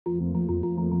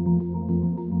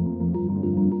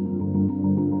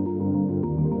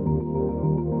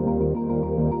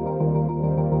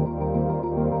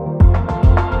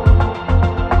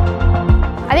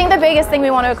biggest thing we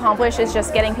want to accomplish is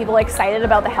just getting people excited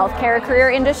about the healthcare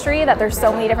career industry, that there's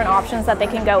so many different options that they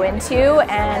can go into,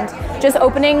 and just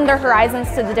opening their horizons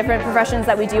to the different professions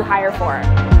that we do hire for.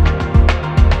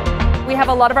 We have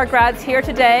a lot of our grads here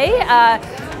today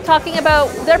talking about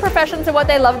their professions and what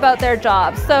they love about their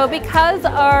jobs. So because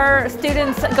our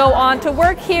students go on to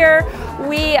work here,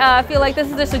 we feel like this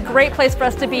is just a great place for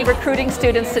us to be recruiting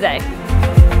students today.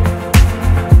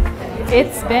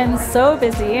 It's been so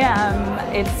busy.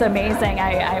 It's amazing.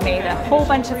 I made a whole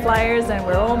bunch of flyers and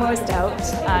we're almost out.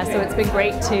 So it's been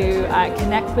great to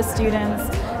connect with students,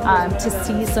 to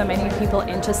see so many people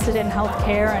interested in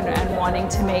healthcare and wanting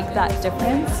to make that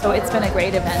difference. So it's been a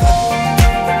great event.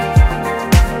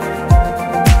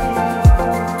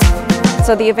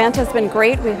 So the event has been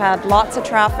great. We've had lots of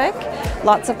traffic,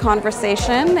 lots of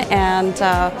conversation, and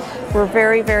we're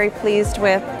very, very pleased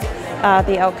with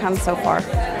the outcome so far.